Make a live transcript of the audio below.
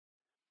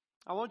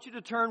I want you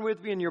to turn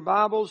with me in your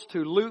Bibles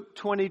to Luke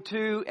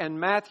 22 and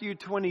Matthew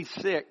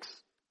 26.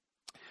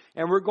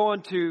 And we're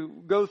going to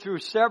go through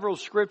several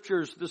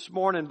scriptures this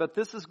morning, but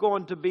this is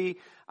going to be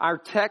our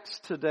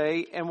text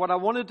today. And what I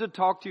wanted to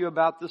talk to you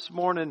about this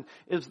morning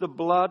is the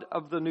blood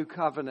of the new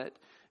covenant.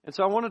 And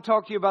so I want to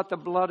talk to you about the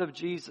blood of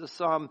Jesus.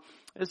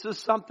 This is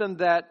something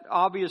that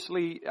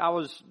obviously I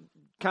was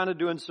kind of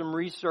doing some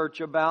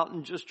research about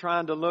and just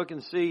trying to look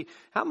and see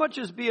how much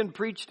is being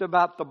preached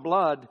about the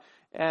blood.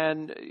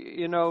 And,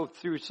 you know,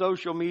 through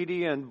social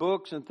media and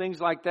books and things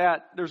like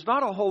that, there's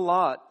not a whole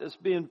lot that's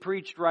being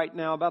preached right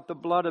now about the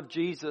blood of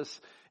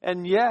Jesus.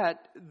 And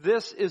yet,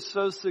 this is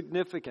so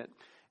significant.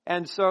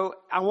 And so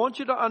I want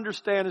you to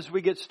understand as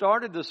we get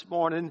started this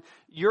morning,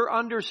 your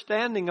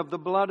understanding of the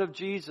blood of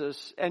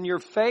Jesus and your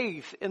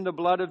faith in the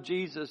blood of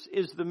Jesus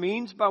is the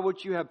means by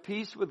which you have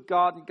peace with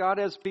God and God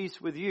has peace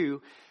with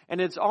you.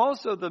 And it's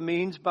also the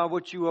means by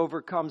which you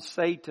overcome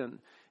Satan.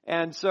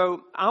 And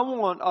so I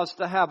want us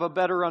to have a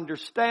better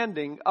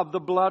understanding of the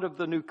blood of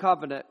the new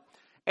covenant.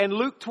 In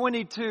Luke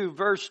 22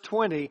 verse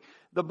 20,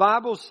 the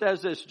Bible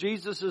says this: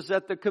 Jesus is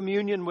at the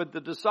communion with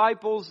the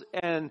disciples,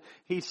 and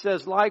he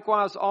says,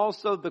 likewise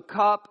also the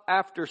cup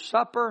after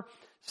supper,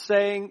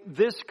 saying,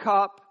 this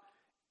cup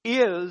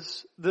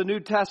is the New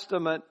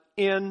Testament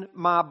in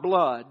my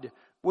blood,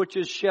 which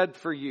is shed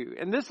for you.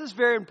 And this is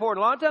very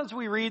important. A lot of times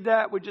we read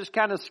that, we just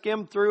kind of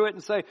skim through it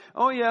and say,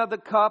 oh yeah, the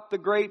cup, the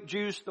grape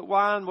juice, the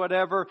wine,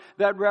 whatever,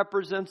 that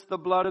represents the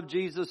blood of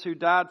Jesus who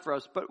died for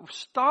us. But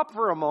stop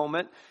for a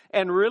moment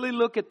and really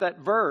look at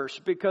that verse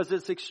because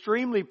it's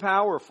extremely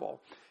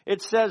powerful.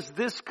 It says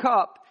this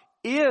cup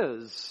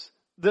is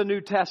the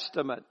New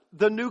Testament,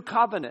 the new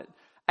covenant,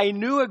 a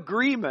new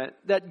agreement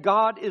that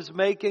God is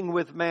making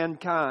with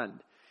mankind.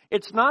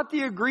 It's not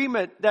the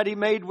agreement that he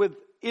made with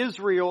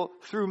Israel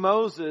through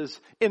Moses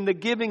in the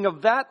giving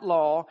of that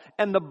law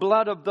and the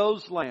blood of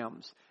those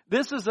lambs.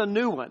 This is a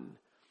new one.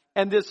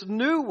 And this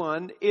new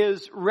one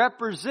is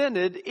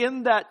represented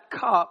in that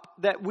cup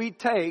that we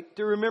take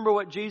to remember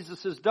what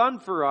Jesus has done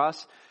for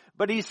us.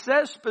 But he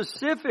says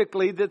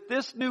specifically that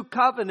this new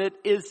covenant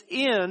is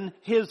in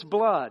his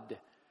blood.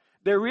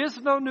 There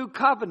is no new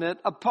covenant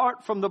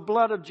apart from the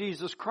blood of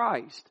Jesus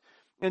Christ.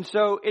 And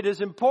so it is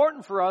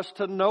important for us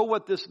to know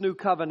what this new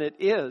covenant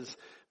is,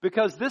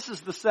 because this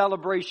is the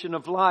celebration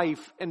of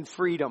life and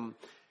freedom.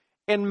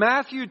 In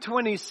Matthew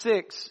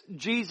 26,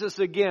 Jesus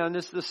again,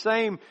 it's the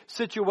same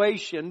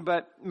situation,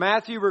 but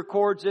Matthew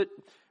records it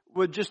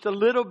with just a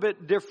little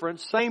bit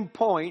different, same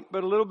point,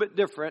 but a little bit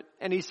different.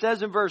 And he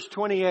says in verse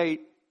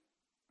 28,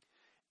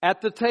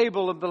 at the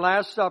table of the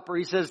Last Supper,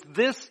 he says,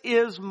 this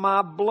is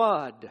my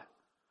blood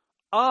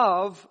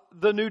of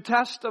the New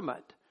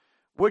Testament,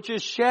 which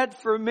is shed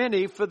for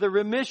many for the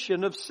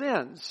remission of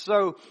sins.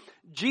 So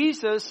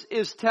Jesus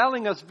is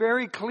telling us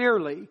very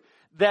clearly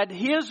that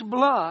his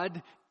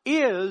blood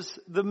is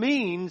the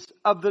means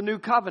of the new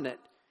covenant.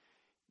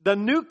 The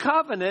new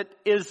covenant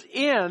is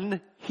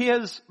in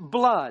his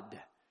blood.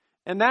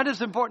 And that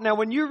is important. Now,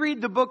 when you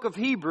read the book of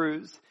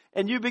Hebrews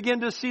and you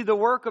begin to see the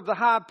work of the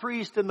high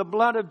priest in the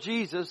blood of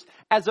Jesus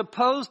as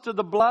opposed to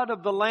the blood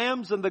of the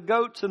lambs and the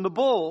goats and the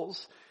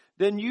bulls,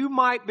 then you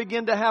might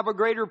begin to have a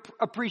greater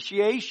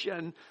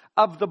appreciation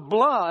of the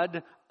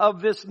blood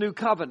of this new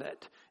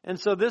covenant. And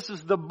so this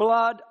is the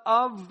blood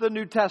of the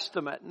New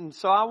Testament. And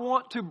so I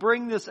want to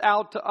bring this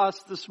out to us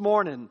this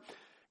morning.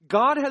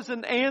 God has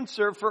an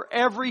answer for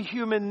every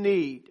human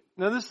need.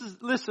 Now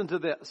listen to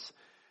this.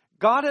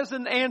 God has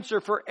an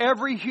answer for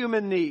every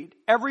human need.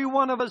 Every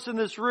one of us in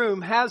this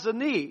room has a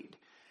need.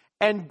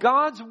 And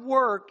God's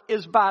work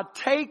is by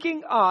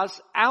taking us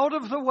out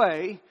of the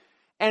way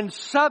and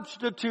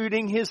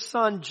substituting his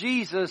son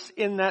Jesus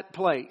in that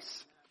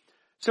place.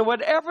 So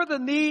whatever the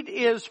need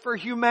is for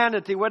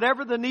humanity,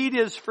 whatever the need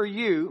is for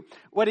you,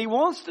 what he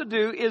wants to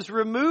do is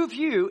remove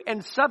you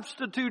and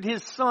substitute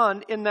his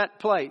son in that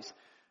place.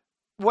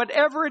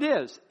 Whatever it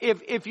is.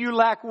 If you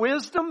lack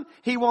wisdom,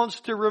 he wants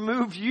to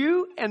remove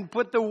you and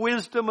put the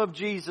wisdom of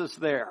Jesus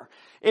there.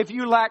 If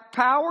you lack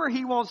power,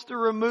 he wants to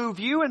remove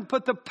you and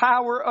put the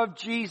power of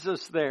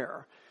Jesus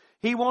there.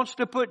 He wants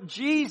to put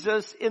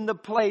Jesus in the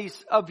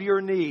place of your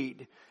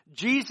need.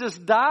 Jesus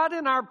died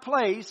in our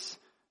place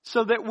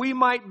so that we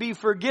might be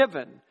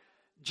forgiven.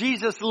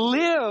 Jesus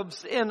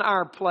lives in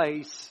our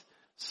place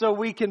so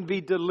we can be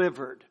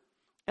delivered.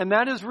 And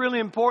that is really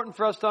important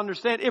for us to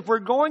understand. If we're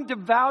going to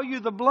value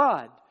the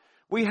blood,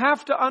 we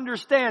have to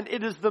understand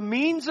it is the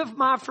means of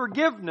my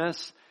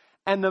forgiveness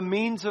and the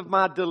means of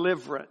my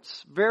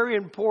deliverance. Very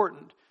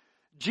important.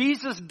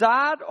 Jesus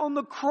died on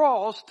the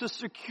cross to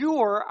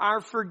secure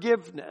our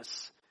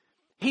forgiveness.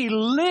 He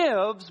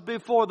lives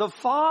before the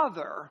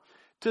Father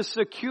to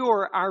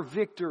secure our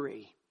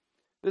victory.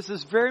 This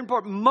is very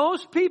important.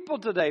 Most people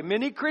today,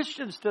 many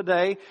Christians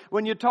today,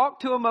 when you talk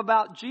to them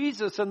about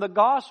Jesus and the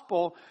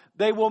gospel,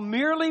 they will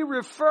merely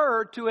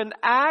refer to an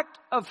act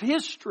of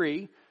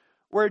history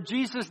where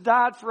Jesus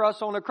died for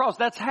us on a cross.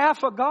 That's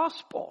half a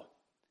gospel.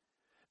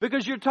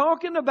 Because you're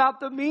talking about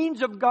the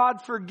means of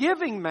God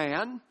forgiving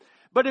man.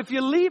 But if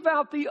you leave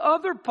out the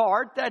other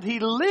part, that he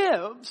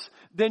lives,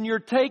 then you're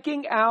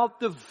taking out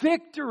the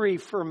victory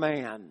for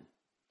man.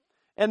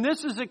 And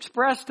this is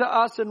expressed to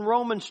us in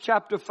Romans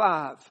chapter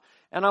 5.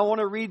 And I want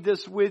to read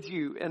this with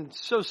you. And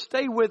so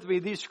stay with me.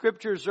 These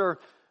scriptures are,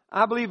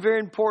 I believe, very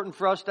important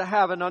for us to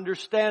have an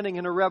understanding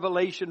and a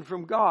revelation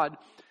from God.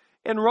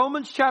 In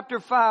Romans chapter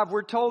 5,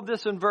 we're told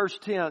this in verse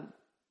 10.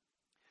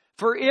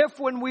 For if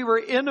when we were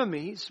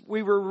enemies,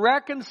 we were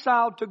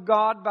reconciled to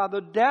God by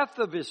the death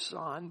of His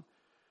Son,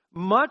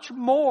 much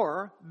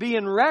more,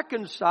 being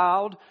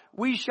reconciled,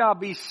 we shall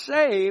be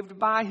saved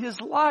by His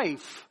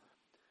life.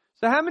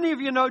 So how many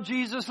of you know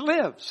Jesus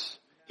lives?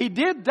 He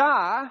did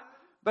die,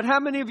 but how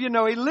many of you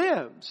know He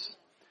lives?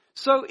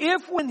 So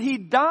if when He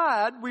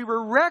died, we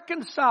were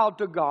reconciled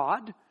to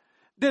God,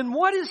 then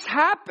what is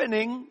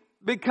happening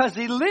because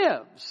He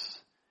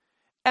lives?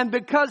 And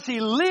because He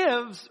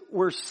lives,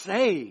 we're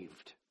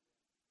saved.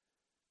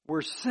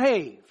 We're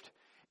saved.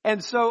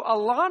 And so a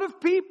lot of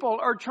people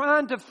are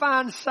trying to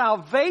find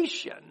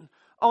salvation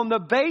on the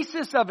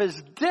basis of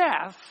His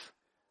death,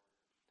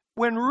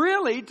 when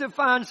really to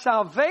find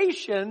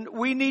salvation,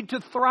 we need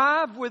to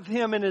thrive with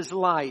Him in His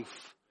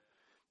life,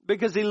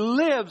 because He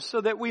lives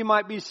so that we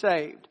might be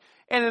saved.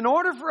 And in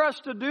order for us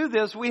to do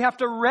this, we have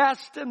to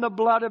rest in the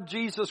blood of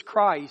Jesus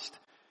Christ.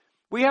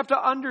 We have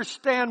to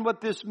understand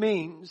what this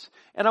means.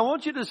 And I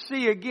want you to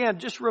see again,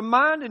 just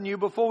reminding you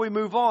before we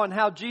move on,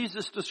 how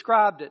Jesus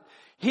described it.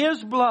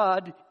 His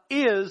blood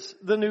is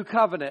the new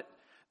covenant.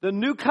 The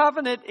new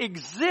covenant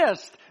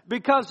exists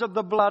because of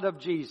the blood of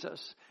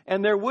Jesus.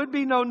 And there would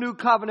be no new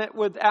covenant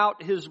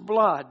without His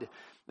blood.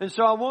 And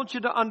so I want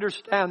you to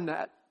understand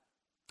that.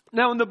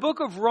 Now in the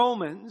book of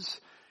Romans,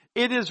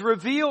 it is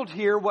revealed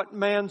here what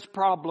man's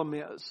problem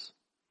is.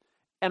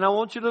 And I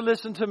want you to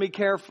listen to me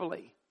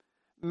carefully.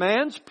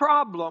 Man's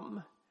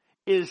problem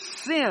is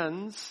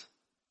sins,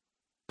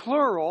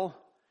 plural,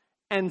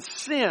 and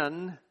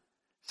sin,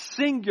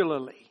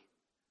 singularly.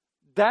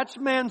 That's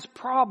man's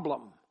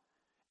problem.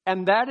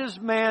 And that is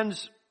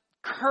man's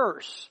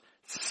curse.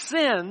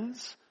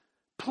 Sins,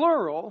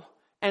 plural,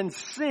 and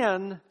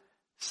sin,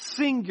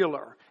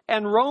 singular.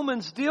 And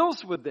Romans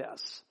deals with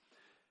this.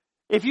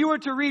 If you were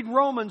to read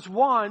Romans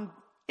 1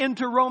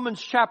 into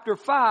Romans chapter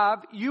 5,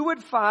 you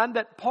would find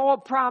that Paul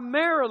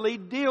primarily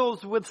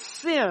deals with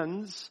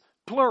sins,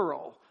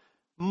 plural,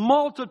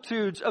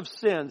 multitudes of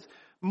sins,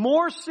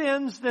 more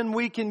sins than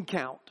we can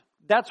count.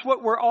 That's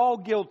what we're all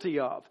guilty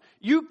of.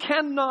 You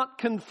cannot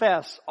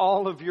confess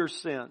all of your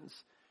sins.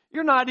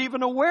 You're not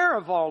even aware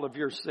of all of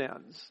your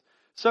sins.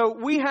 So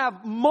we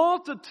have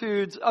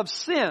multitudes of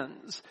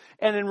sins.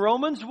 And in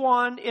Romans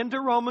 1 into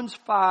Romans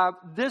 5,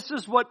 this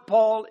is what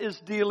Paul is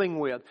dealing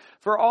with.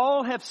 For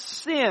all have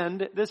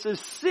sinned. This is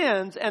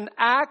sins, an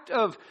act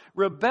of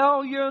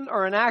rebellion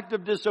or an act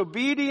of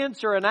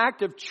disobedience or an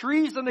act of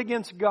treason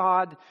against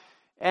God.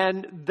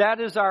 And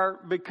that is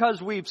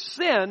because we've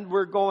sinned,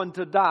 we're going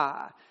to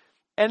die.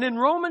 And in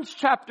Romans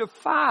chapter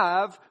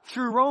 5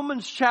 through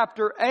Romans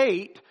chapter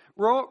 8,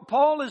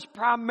 Paul is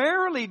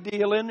primarily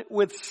dealing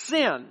with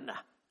sin,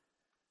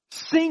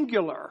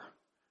 singular,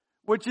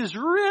 which is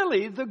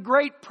really the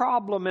great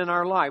problem in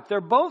our life. They're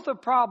both a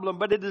problem,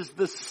 but it is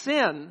the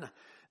sin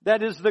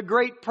that is the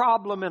great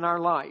problem in our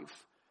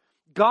life.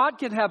 God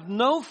can have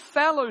no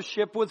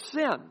fellowship with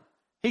sin.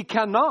 He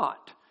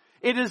cannot.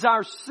 It is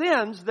our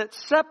sins that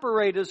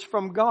separate us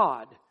from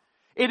God.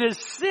 It is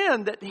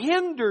sin that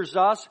hinders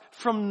us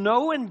from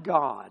knowing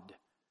God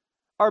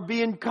or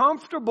being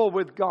comfortable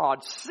with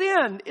God.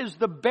 Sin is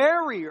the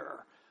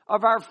barrier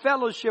of our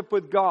fellowship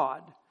with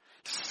God.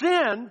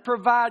 Sin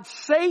provides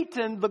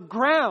Satan the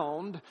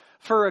ground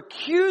for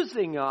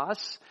accusing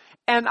us,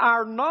 and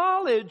our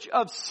knowledge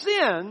of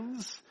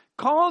sins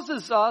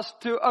causes us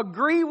to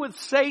agree with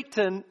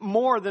Satan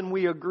more than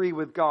we agree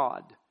with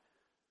God.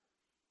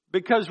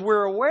 Because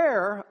we're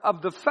aware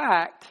of the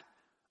fact,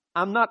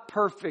 I'm not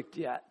perfect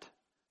yet.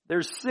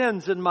 There's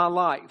sins in my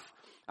life.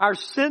 Our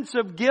sense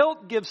of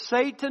guilt gives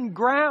Satan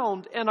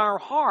ground in our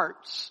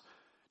hearts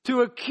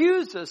to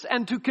accuse us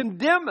and to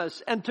condemn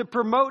us and to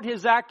promote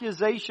his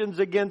accusations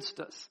against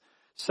us.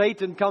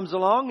 Satan comes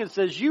along and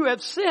says, you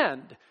have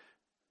sinned.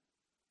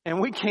 And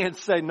we can't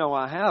say, no,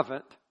 I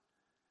haven't.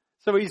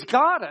 So he's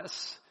got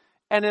us.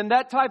 And in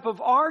that type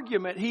of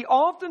argument, he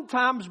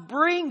oftentimes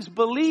brings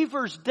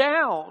believers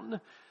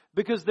down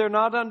because they're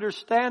not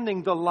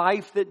understanding the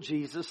life that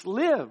Jesus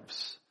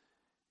lives.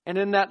 And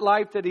in that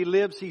life that he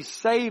lives, he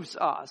saves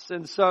us.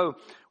 And so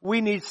we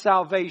need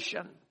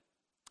salvation.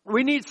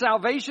 We need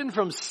salvation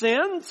from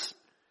sins,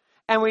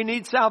 and we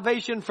need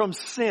salvation from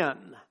sin.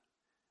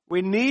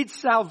 We need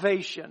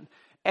salvation.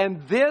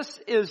 And this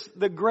is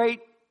the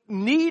great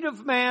need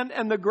of man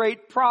and the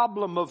great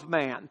problem of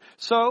man.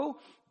 So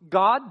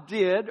God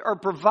did or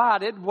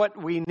provided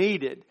what we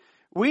needed.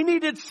 We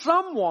needed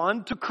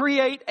someone to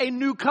create a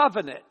new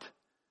covenant,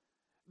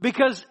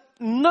 because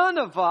none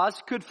of us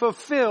could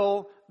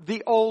fulfill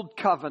the old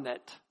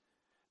covenant.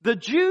 The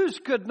Jews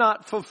could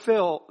not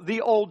fulfill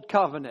the old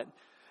covenant.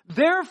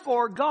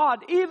 Therefore, God,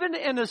 even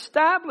in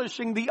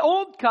establishing the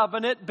old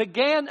covenant,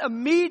 began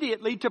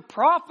immediately to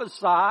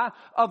prophesy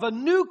of a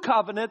new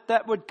covenant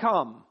that would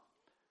come.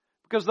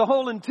 Because the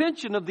whole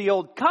intention of the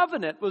old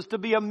covenant was to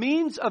be a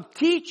means of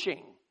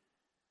teaching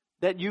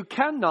that you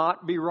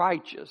cannot be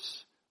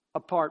righteous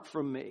apart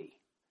from me.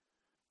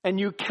 And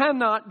you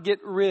cannot get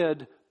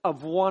rid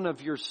of one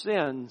of your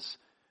sins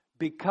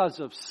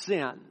because of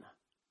sin.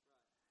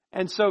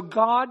 And so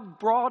God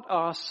brought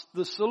us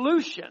the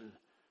solution,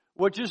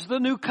 which is the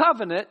new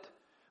covenant,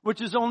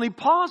 which is only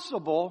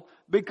possible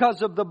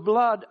because of the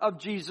blood of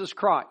Jesus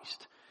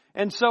Christ.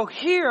 And so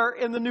here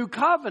in the new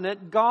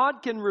covenant,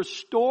 God can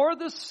restore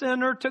the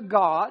sinner to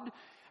God,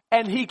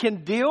 and He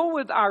can deal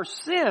with our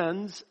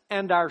sins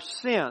and our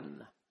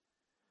sin.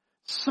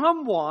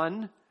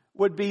 Someone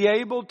would be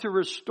able to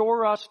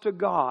restore us to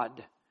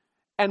God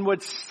and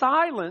would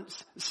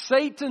silence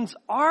Satan's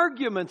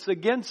arguments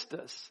against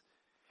us.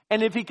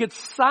 And if he could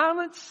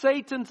silence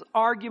Satan's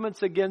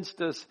arguments against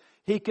us,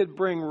 he could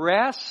bring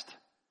rest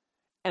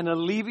and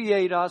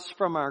alleviate us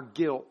from our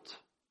guilt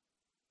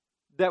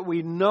that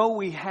we know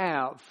we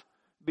have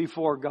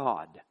before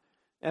God.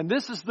 And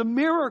this is the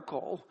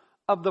miracle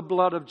of the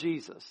blood of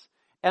Jesus.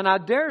 And I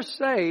dare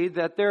say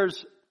that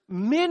there's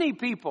many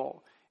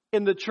people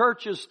in the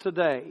churches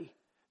today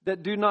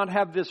that do not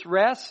have this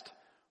rest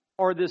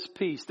or this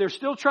peace. They're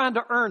still trying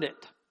to earn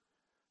it.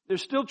 They're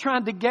still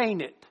trying to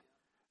gain it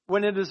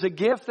when it is a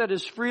gift that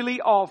is freely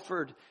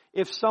offered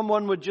if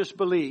someone would just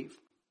believe.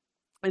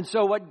 And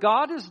so what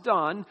God has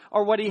done,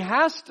 or what He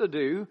has to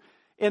do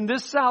in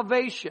this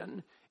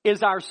salvation,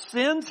 is our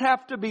sins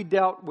have to be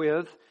dealt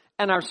with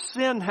and our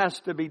sin has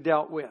to be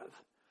dealt with.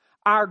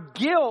 Our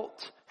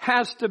guilt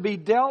has to be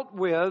dealt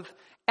with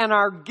and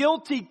our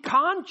guilty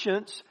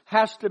conscience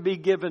has to be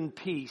given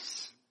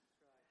peace.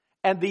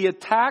 And the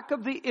attack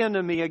of the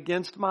enemy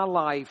against my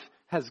life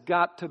has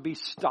got to be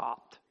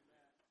stopped.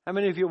 How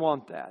many of you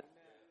want that?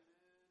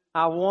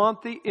 I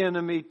want the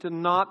enemy to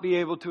not be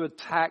able to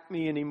attack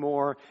me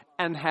anymore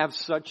and have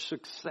such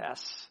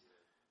success.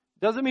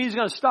 Doesn't mean he's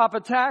going to stop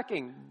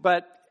attacking,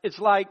 but it's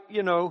like,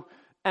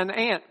 an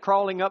ant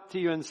crawling up to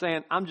you and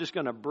saying, I'm just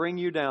going to bring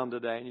you down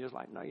today. And you're just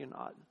like, no, you're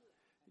not.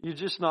 You're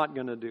just not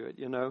going to do it,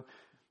 If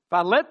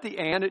I let the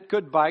ant, it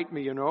could bite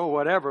me, or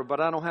whatever, but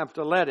I don't have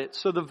to let it.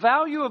 So the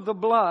value of the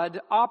blood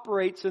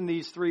operates in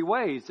these three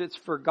ways. It's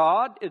for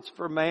God, it's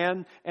for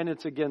man, and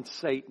it's against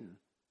Satan.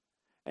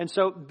 And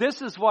so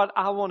this is what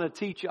I want to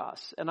teach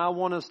us, and I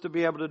want us to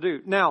be able to do.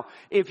 Now,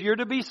 if you're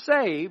to be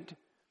saved,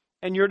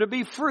 and you're to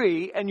be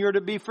free, and you're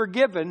to be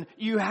forgiven,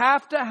 you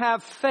have to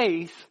have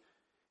faith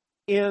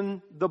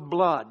in the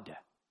blood.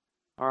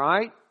 All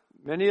right?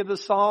 Many of the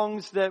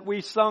songs that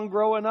we sung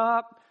growing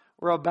up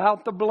were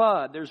about the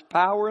blood. There's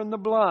power in the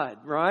blood,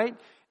 right?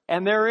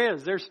 And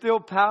there's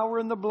still power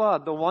in the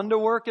blood. The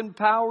wonder-working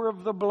power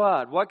of the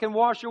blood. What can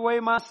wash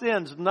away my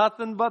sins?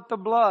 Nothing but the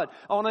blood.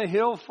 On a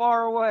hill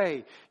far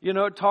away.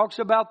 It talks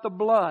about the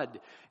blood.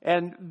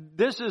 And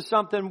this is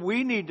something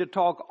we need to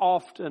talk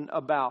often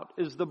about,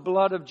 is the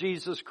blood of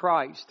Jesus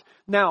Christ.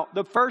 Now,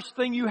 the first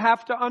thing you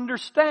have to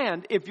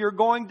understand, if you're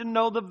going to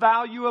know the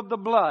value of the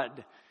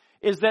blood,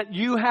 is that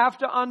you have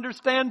to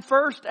understand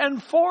first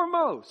and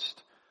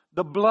foremost,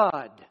 the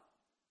blood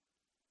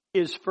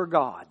is for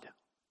God.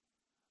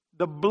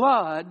 The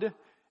blood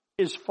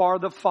is for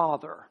the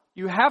Father.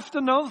 You have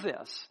to know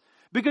this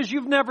because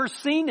you've never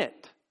seen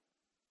it.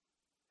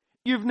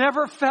 You've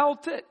never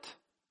felt it.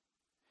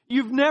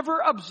 You've never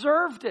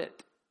observed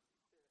it.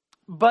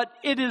 But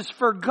it is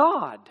for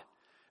God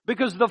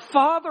because the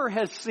Father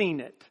has seen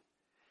it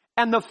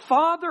and the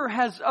Father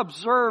has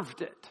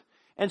observed it.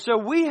 And so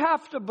we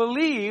have to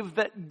believe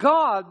that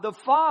God, the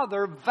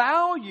Father,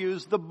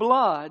 values the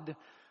blood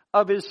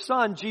of His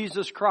Son,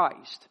 Jesus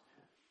Christ.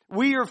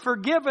 We are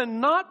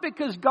forgiven not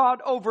because God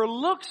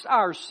overlooks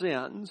our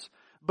sins,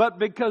 but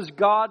because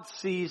God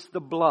sees the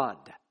blood.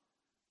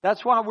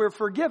 That's why we're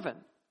forgiven.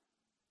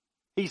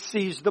 He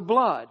sees the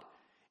blood.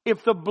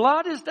 If the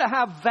blood is to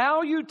have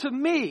value to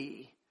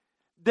me,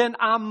 then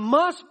I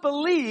must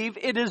believe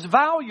it is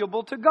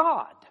valuable to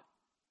God.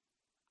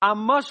 I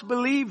must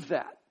believe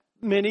that.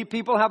 Many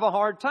people have a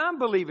hard time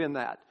believing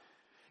that.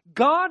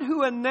 God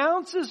who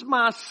announces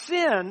my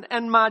sin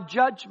and my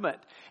judgment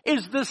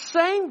is the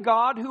same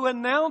God who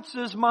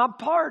announces my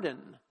pardon.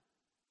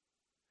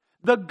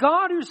 The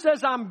God who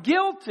says I'm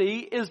guilty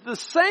is the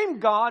same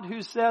God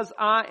who says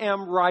I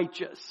am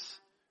righteous.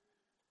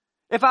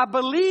 If I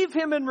believe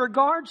Him in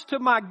regards to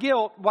my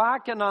guilt, why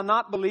can I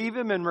not believe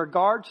Him in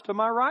regards to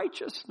my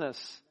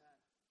righteousness?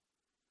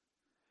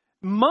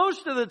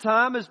 Most of the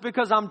time it's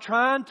because I'm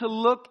trying to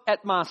look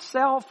at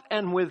myself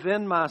and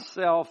within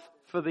myself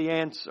for the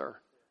answer.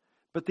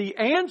 But the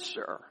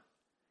answer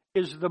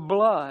is the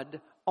blood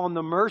on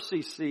the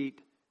mercy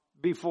seat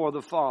before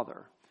the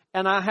Father.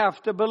 And I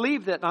have to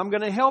believe that. I'm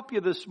going to help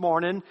you this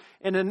morning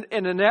in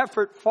an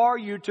effort for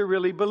you to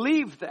really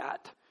believe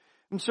that.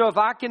 And so if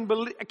I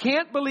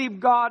can't believe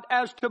God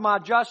as to my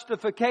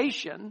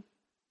justification,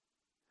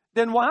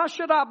 then why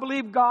should I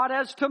believe God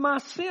as to my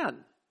sin?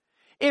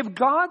 If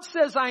God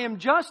says I am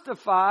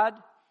justified,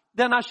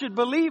 then I should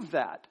believe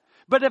that.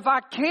 But if I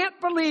can't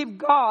believe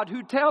God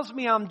who tells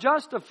me I'm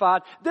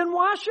justified, then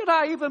why should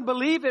I even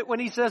believe it when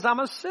He says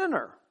I'm a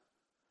sinner?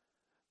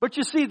 But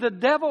you see, the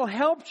devil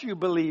helps you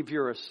believe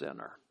you're a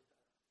sinner.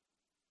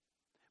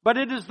 But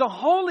it is the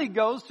Holy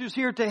Ghost who's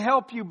here to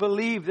help you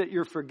believe that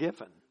you're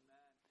forgiven.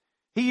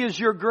 He is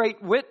your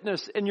great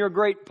witness and your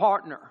great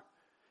partner.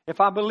 If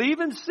I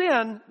believe in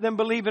sin, then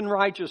believe in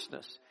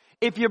righteousness.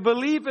 If you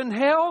believe in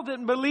hell,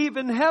 then believe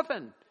in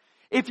heaven.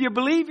 If you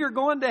believe you're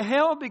going to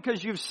hell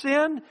because you've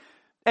sinned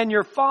and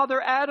your father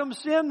Adam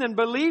sinned, then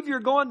believe you're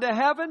going to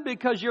heaven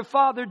because your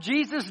father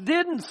Jesus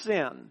didn't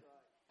sin.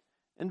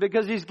 And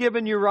because He's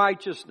given you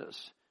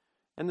righteousness.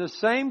 And the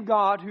same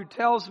God who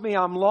tells me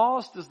I'm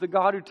lost is the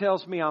God who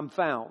tells me I'm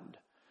found.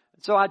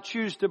 So I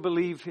choose to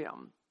believe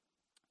Him.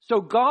 So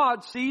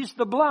God sees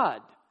the blood.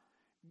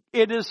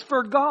 It is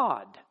for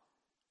God.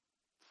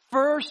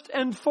 First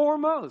and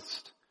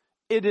foremost,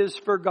 it is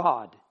for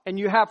God. And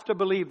you have to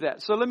believe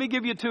that. So let me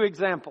give you 2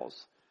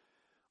 examples.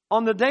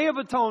 On the Day of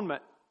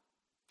Atonement,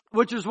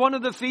 which is one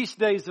of the feast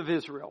days of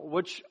Israel,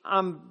 which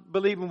I'm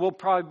believing we'll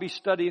probably be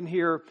studying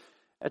here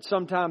at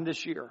some time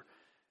this year.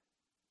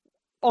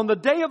 On the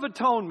Day of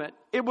Atonement,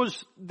 it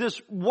was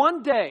this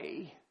one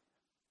day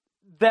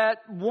that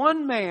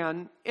one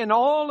man in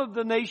all of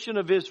the nation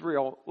of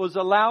Israel was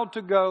allowed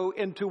to go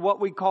into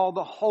what we call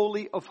the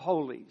Holy of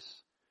Holies.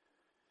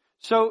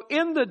 So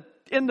in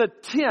the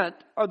tent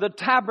or the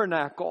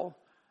tabernacle,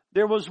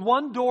 there was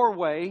one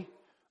doorway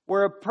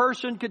where a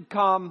person could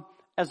come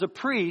as a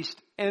priest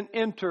and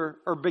enter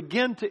or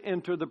begin to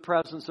enter the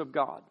presence of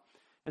God.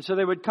 And so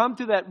they would come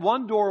through that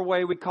one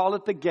doorway, we call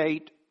it the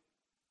gate.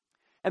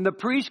 And the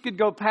priest could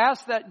go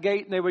past that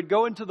gate and they would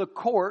go into the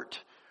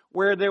court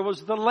where there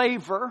was the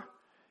laver.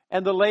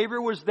 And the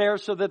laver was there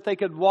so that they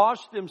could wash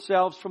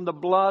themselves from the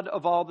blood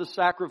of all the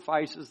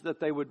sacrifices that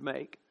they would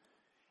make.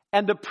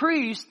 And the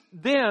priest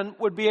then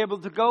would be able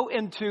to go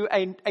into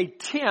a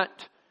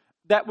tent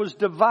that was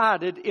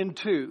divided in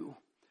 2.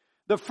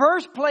 The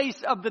first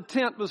place of the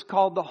tent was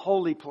called the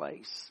holy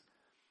place.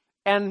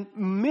 And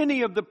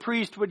many of the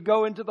priests would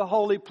go into the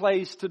holy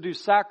place to do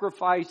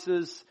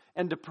sacrifices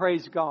and to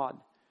praise God.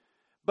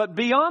 But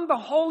beyond the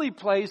holy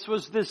place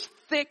was this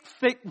thick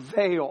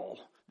veil,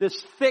 this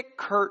thick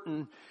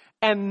curtain.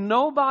 And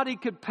nobody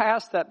could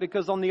pass that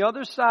because on the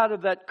other side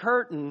of that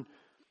curtain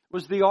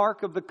was the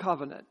Ark of the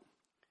Covenant.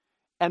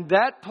 And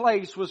that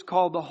place was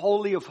called the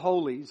Holy of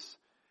Holies.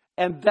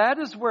 And that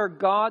is where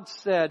God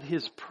said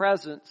His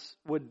presence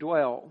would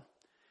dwell.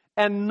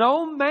 And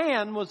no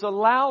man was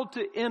allowed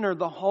to enter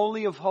the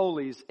Holy of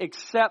Holies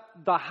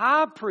except the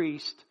high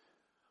priest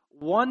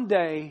one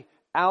day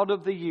out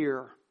of the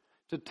year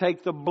to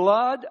take the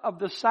blood of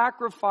the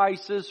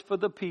sacrifices for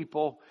the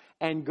people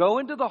and go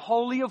into the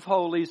Holy of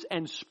Holies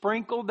and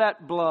sprinkle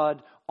that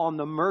blood on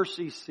the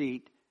mercy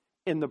seat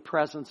in the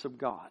presence of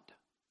God.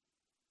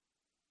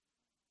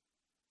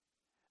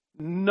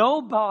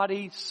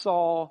 Nobody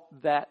saw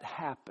that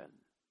happen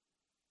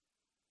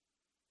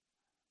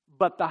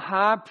but the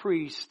high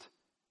priest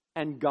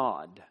and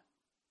God.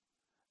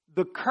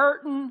 The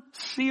curtain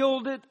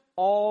sealed it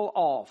all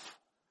off.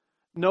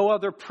 No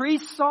other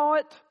priest saw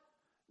it.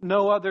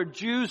 No other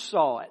Jew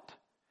saw it.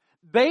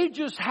 They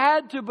just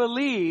had to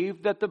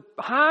believe that the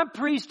high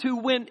priest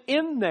who went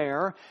in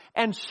there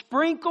and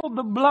sprinkled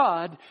the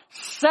blood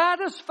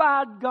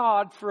satisfied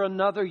God for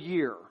another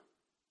year.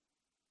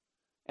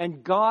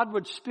 And God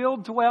would still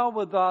dwell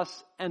with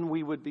us and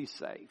we would be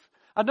safe.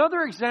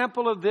 Another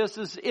example of this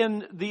is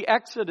in the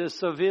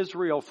Exodus of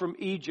Israel from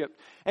Egypt.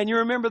 And you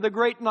remember the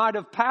great night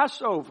of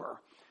Passover.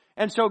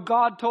 And so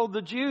God told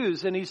the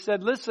Jews, and He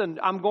said, listen,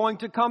 I'm going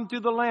to come through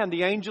the land,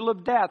 the angel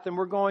of death, and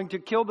we're going to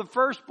kill the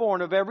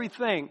firstborn of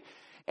everything.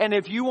 And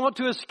if you want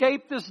to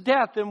escape this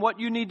death, then what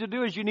you need to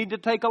do is you need to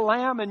take a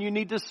lamb and you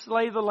need to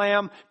slay the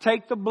lamb,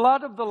 take the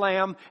blood of the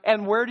lamb,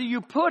 and where do you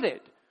put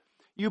it?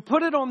 You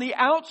put it on the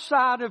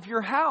outside of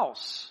your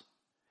house.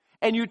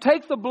 And you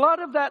take the blood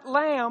of that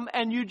lamb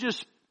and you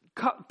just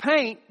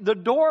paint the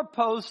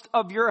doorpost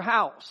of your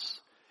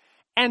house.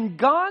 And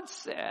God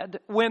said,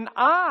 when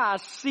I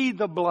see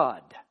the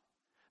blood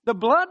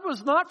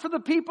was not for the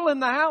people in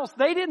the house.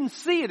 They didn't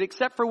see it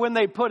except for when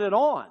they put it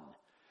on.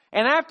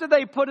 And after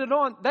they put it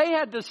on, they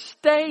had to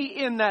stay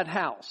in that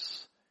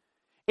house.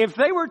 If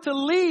they were to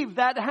leave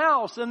that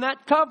house and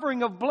that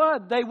covering of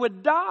blood, they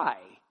would die.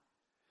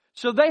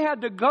 So they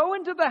had to go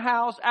into the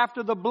house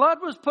after the blood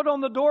was put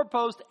on the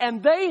doorpost,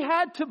 and they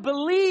had to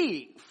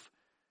believe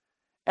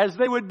as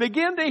they would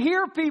begin to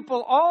hear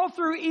people all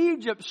through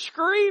Egypt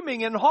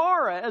screaming in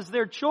horror as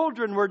their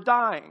children were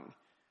dying,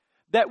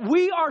 that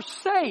we are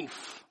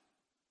safe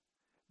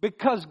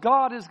because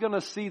God is going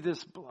to see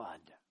this blood.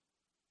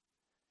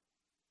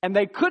 And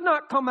they could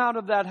not come out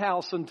of that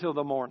house until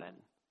the morning.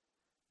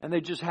 And they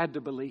just had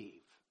to believe.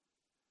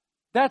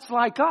 That's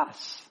like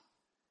us.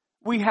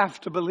 We have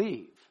to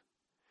believe.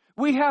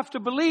 We have to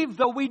believe,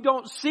 though we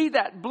don't see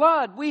that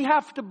blood, we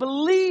have to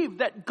believe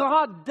that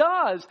God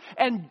does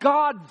and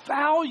God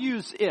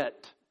values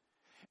it.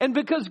 And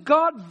because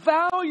God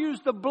values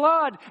the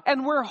blood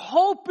and we're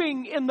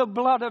hoping in the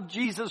blood of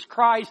Jesus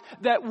Christ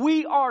that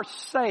we are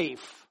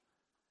safe.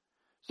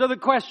 So the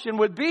question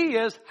would be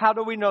is, how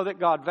do we know that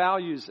God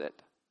values it?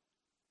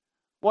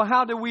 Well,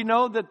 how do we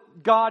know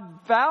that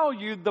God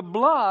valued the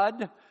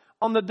blood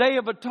on the Day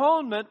of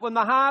Atonement when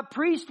the high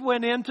priest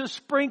went in to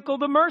sprinkle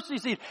the mercy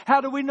seat?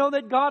 How do we know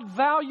that God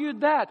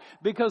valued that?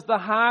 Because the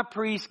high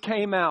priest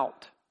came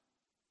out.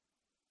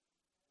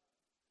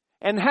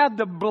 And had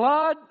the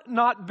blood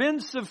not been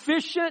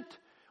sufficient,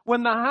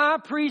 when the high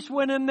priest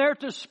went in there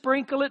to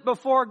sprinkle it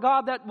before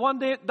God, that one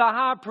day the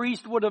high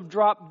priest would have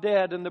dropped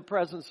dead in the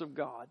presence of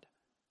God.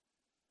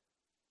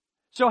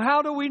 So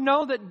how do we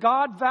know that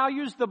God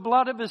values the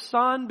blood of His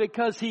Son?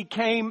 Because He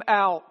came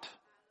out.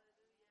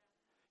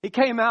 He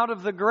came out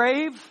of the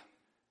grave.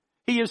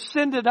 He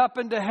ascended up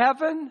into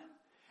heaven.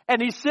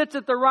 And He sits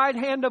at the right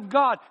hand of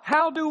God.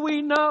 How do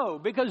we know?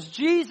 Because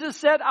Jesus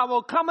said, I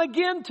will come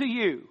again to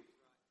you.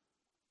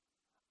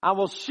 I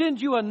will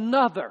send you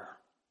another.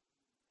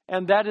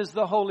 And that is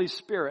the Holy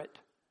Spirit,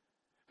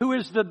 who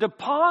is the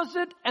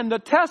deposit and the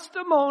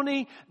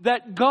testimony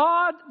that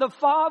God the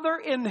Father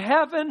in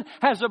heaven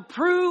has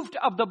approved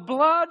of the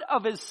blood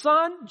of His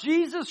Son,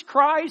 Jesus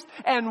Christ,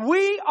 and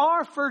we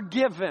are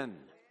forgiven.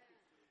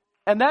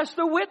 And that's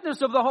the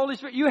witness of the Holy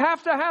Spirit. You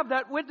have to have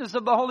that witness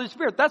of the Holy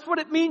Spirit. That's what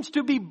it means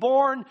to be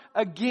born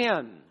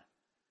again.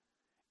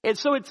 And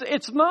so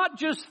it's not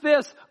just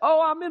this,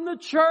 oh, I'm in the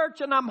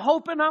church and I'm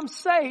hoping I'm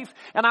safe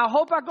and I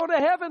hope I go to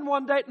heaven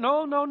one day.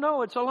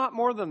 No. It's a lot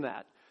more than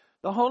that.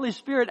 The Holy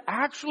Spirit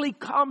actually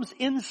comes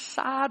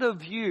inside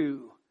of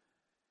you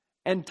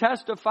and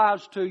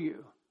testifies to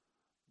you.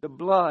 The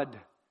blood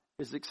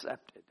is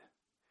accepted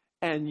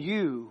and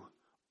you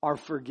are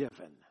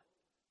forgiven.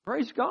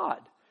 Praise God.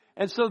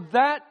 And so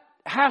that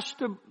has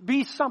to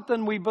be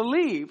something we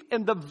believe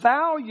in, the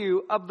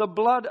value of the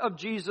blood of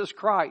Jesus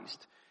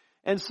Christ.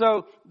 And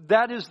so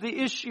that is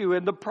the issue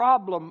and the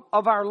problem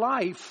of our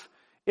life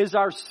is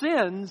our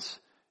sins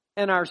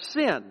and our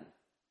sin.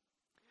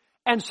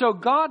 And so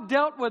God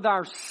dealt with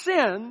our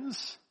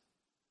sins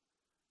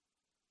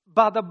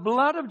by the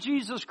blood of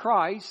Jesus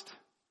Christ,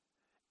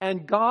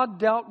 and God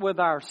dealt with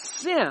our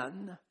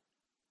sin,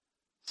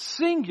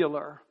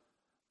 singular,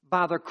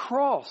 by the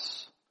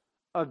cross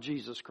of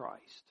Jesus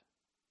Christ.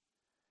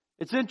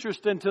 It's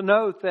interesting to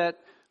note that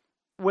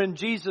when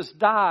Jesus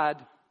died,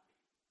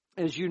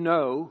 as you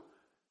know,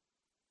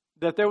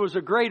 that there was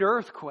a great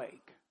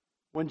earthquake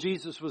when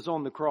Jesus was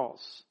on the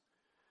cross.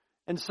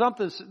 And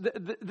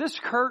this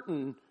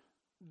curtain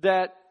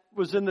that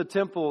was in the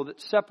temple that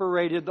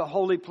separated the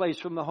holy place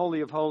from the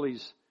Holy of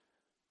Holies,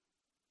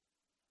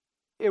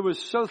 it was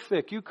so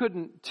thick you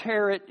couldn't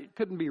tear it, it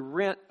couldn't be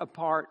rent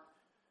apart.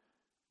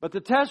 But the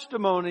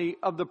testimony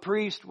of the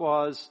priest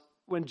was,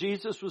 when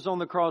Jesus was on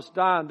the cross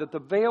dying, that the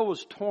veil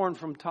was torn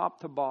from top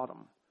to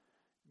bottom.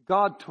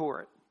 God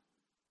tore it.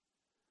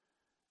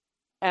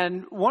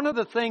 And one of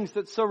the things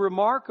that's so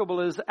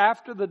remarkable is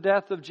after the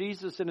death of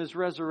Jesus and His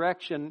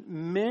resurrection,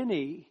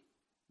 many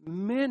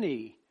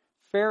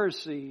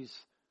Pharisees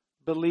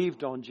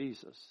believed on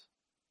Jesus.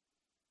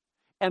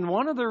 And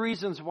one of the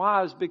reasons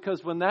why is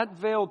because when that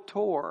veil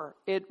tore,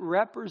 it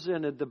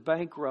represented the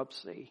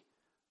bankruptcy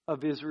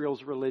of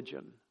Israel's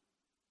religion.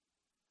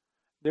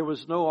 There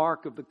was no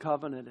Ark of the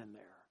Covenant in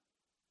there.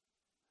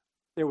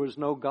 There was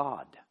no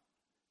God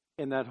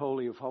in that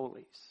Holy of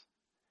Holies.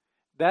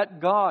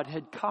 That God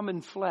had come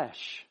in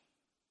flesh,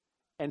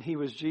 and He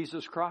was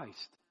Jesus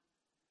Christ.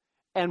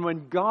 And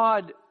when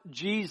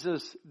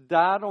Jesus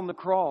died on the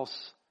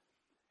cross,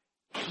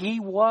 He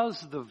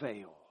was the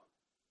veil.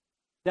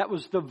 That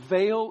was the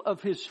veil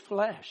of His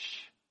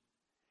flesh.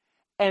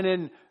 And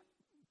in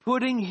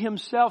putting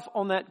Himself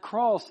on that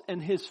cross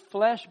and His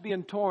flesh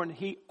being torn,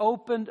 He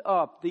opened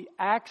up the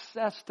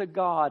access to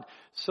God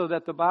so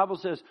that the Bible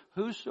says,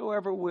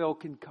 whosoever will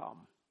can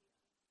come.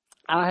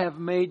 I have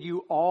made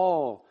you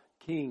all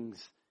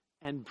kings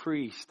and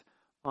priests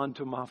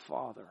unto my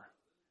Father.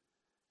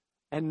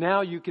 And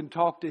now you can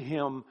talk to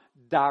Him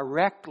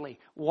directly.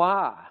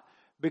 Why?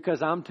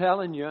 Because I'm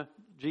telling you,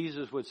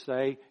 Jesus would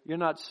say, you're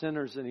not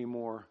sinners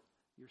anymore.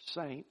 You're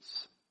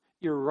saints.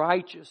 You're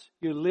righteous.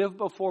 You live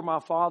before my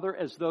Father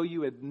as though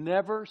you had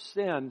never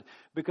sinned,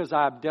 because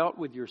I have dealt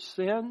with your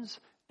sins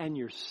and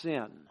your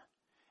sin.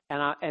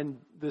 And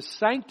the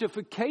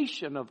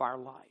sanctification of our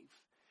life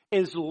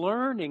is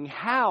learning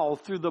how,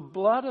 through the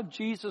blood of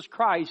Jesus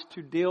Christ,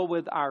 to deal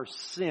with our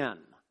sin.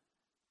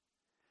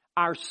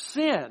 Our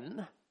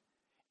sin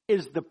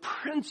is the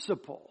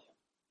principle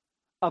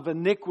of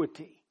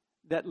iniquity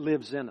that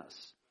lives in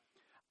us.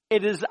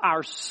 It is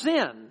our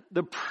sin,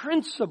 the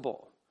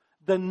principle,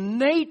 the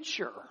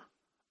nature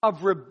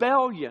of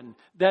rebellion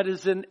that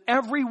is in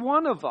every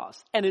one of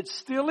us. And it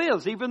still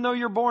is, even though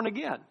you're born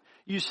again.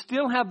 You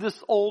still have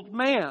this old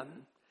man.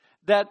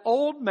 That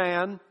old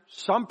man,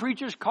 some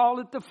preachers call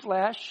it the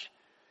flesh,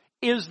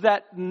 is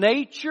that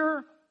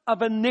nature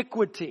of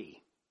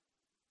iniquity.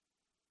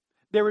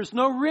 There is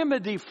no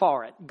remedy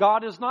for it.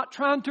 God is not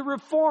trying to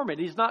reform it.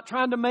 He's not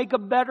trying to make a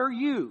better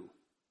you.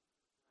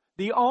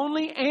 The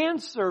only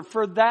answer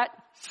for that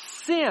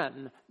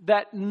sin,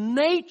 that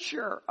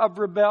nature of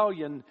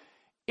rebellion,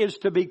 is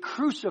to be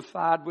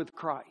crucified with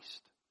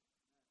Christ.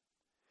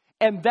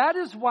 And that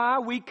is why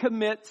we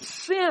commit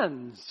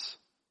sins.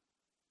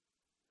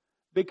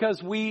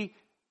 because we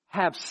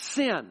have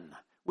sin.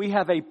 We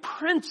have a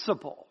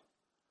principle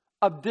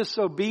of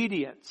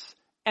disobedience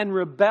and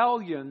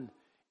rebellion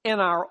in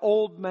our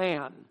old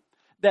man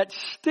that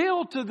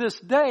still to this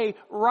day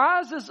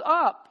rises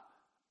up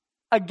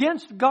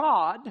against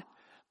God,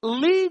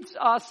 leads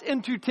us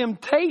into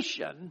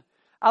temptation,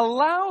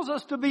 allows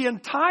us to be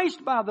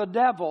enticed by the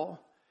devil,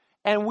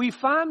 and we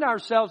find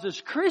ourselves as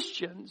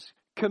Christians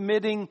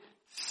committing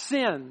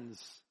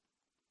sins.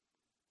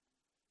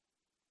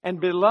 And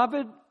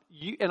beloved,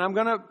 and I'm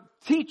going to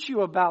teach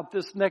you about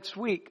this next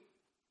week,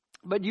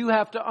 but you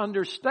have to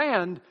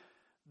understand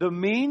the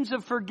means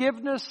of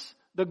forgiveness,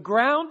 the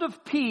ground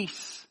of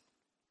peace,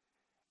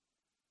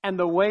 and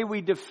the way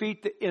we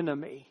defeat the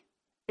enemy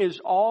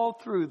is all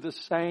through the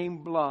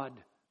same blood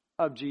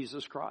of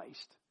Jesus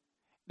Christ.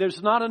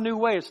 There's not a new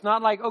way. It's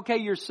not like, okay,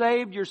 you're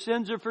saved, your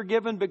sins are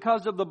forgiven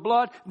because of the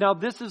blood. Now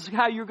this is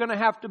how you're going to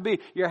have to be.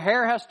 Your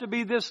hair has to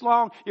be this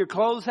long. Your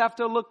clothes have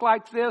to look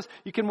like this.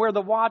 You can wear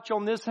the watch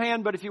on this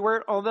hand, but if you wear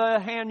it on the other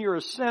hand, you're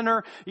a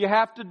sinner. You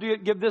have to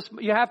give this,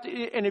 you have to,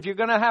 and if you're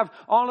going to have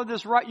all of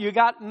this right, you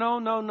got,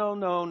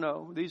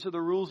 no. These are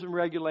the rules and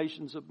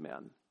regulations of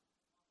men.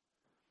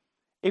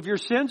 If your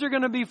sins are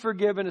going to be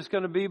forgiven, it's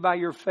going to be by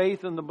your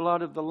faith in the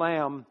blood of the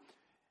Lamb.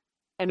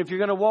 And if you're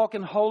going to walk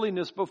in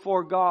holiness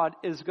before God,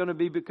 it's going to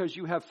be because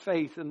you have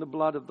faith in the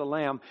blood of the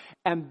Lamb.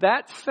 And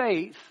that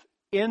faith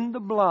in the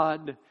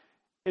blood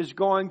is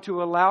going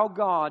to allow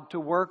God to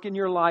work in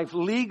your life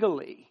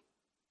legally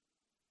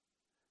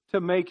to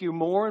make you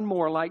more and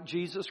more like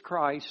Jesus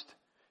Christ,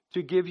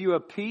 to give you a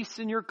peace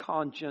in your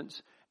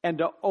conscience, and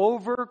to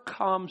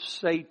overcome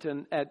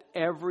Satan at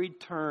every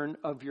turn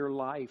of your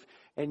life.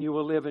 And you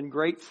will live in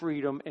great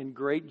freedom and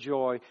great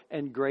joy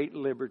and great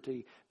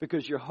liberty,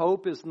 because your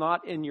hope is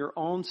not in your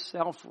own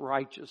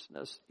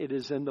self-righteousness. It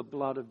is in the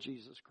blood of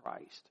Jesus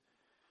Christ.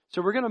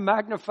 So we're going to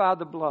magnify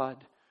the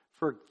blood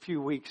for a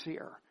few weeks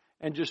here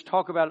and just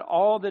talk about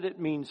all that it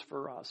means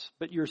for us.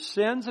 But your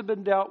sins have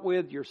been dealt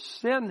with. Your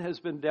sin has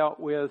been dealt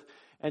with.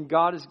 And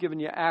God has given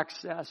you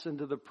access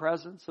into the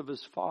presence of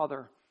His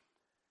Father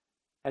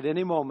at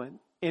any moment,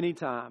 any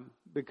time,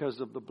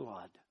 because of the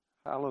blood.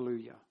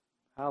 Hallelujah.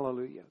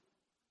 Hallelujah.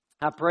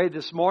 I pray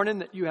this morning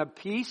that you have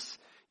peace.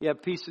 You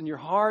have peace in your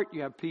heart.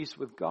 You have peace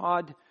with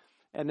God.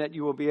 And that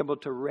you will be able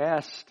to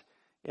rest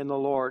in the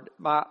Lord.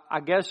 I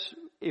guess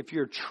if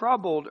you're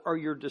troubled or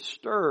you're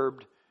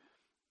disturbed,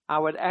 I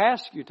would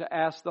ask you to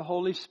ask the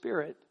Holy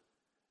Spirit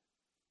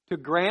to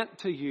grant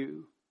to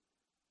you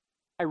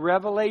a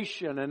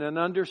revelation and an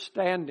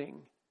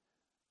understanding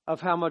of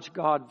how much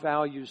God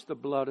values the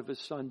blood of His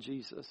Son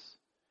Jesus,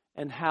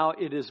 and how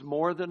it is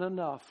more than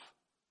enough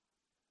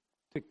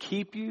to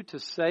keep you, to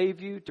save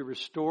you, to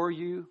restore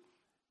you,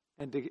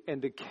 and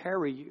to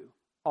carry you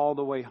all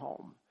the way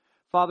home.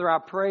 Father, I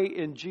pray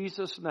in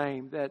Jesus'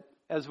 name that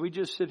as we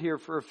just sit here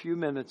for a few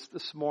minutes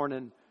this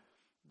morning,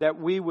 that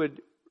we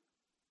would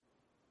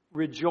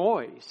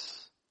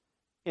rejoice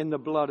in the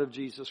blood of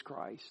Jesus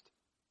Christ.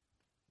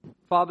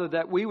 Father,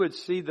 that we would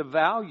see the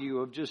value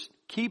of just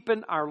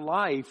keeping our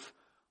life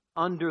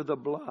under the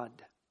blood.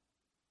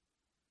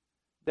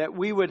 That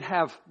we would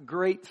have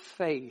great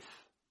faith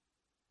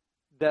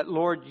that,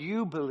 Lord,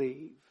 you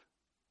believe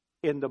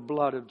in the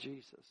blood of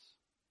Jesus.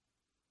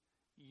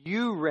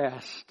 You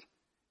rest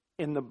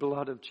in the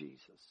blood of Jesus.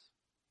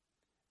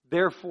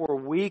 Therefore,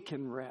 we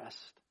can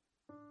rest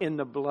in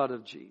the blood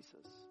of Jesus.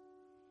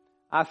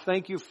 I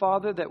thank you,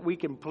 Father, that we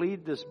can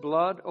plead this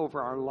blood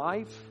over our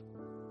life,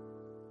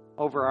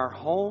 over our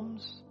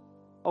homes,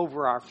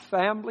 over our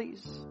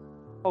families,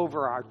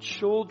 over our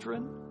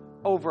children,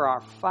 over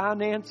our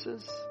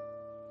finances.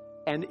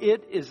 And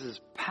it is as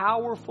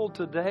powerful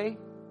today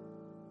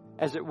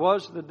as it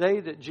was the day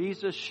that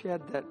Jesus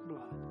shed that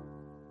blood.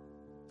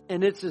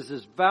 And it's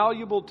as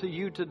valuable to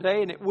you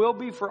today, and it will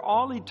be for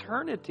all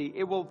eternity.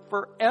 It will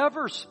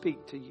forever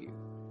speak to you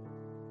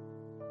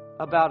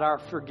about our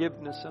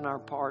forgiveness and our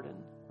pardon.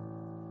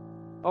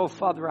 Oh,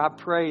 Father, I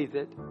pray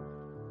that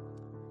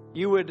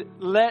you would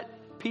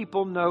let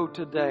people know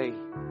today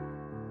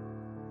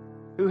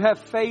who have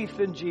faith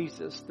in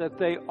Jesus that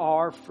they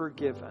are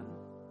forgiven.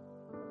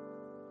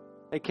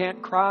 They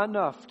can't cry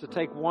enough to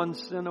take one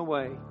sin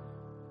away,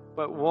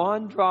 but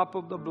one drop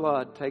of the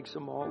blood takes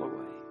them all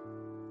away.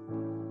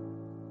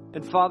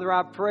 And Father,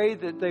 I pray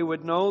that they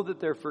would know that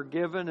they're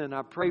forgiven, and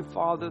I pray,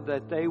 Father,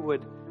 that they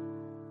would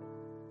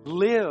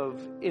live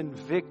in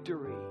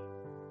victory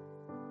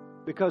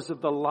because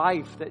of the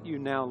life that you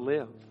now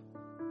live,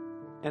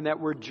 and that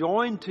we're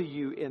joined to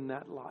you in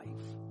that life.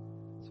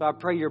 So I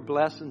pray your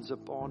blessings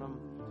upon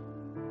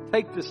them.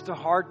 Take this to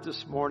heart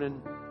this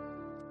morning.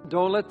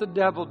 Don't let the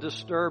devil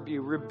disturb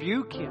you.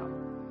 Rebuke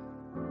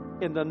him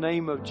in the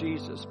name of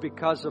Jesus.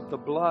 Because of the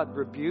blood,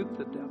 rebuke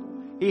the devil.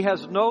 He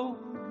has no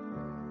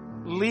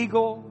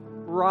legal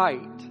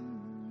right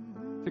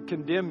to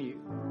condemn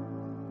you.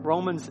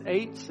 Romans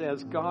 8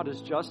 says God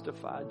has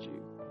justified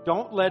you.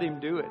 Don't let him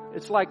do it.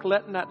 It's like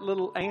letting that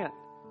little ant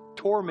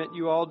torment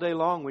you all day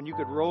long when you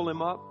could roll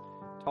him up,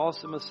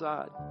 toss him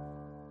aside.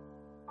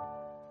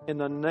 In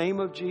the name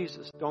of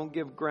Jesus, don't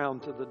give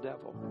ground to the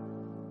devil.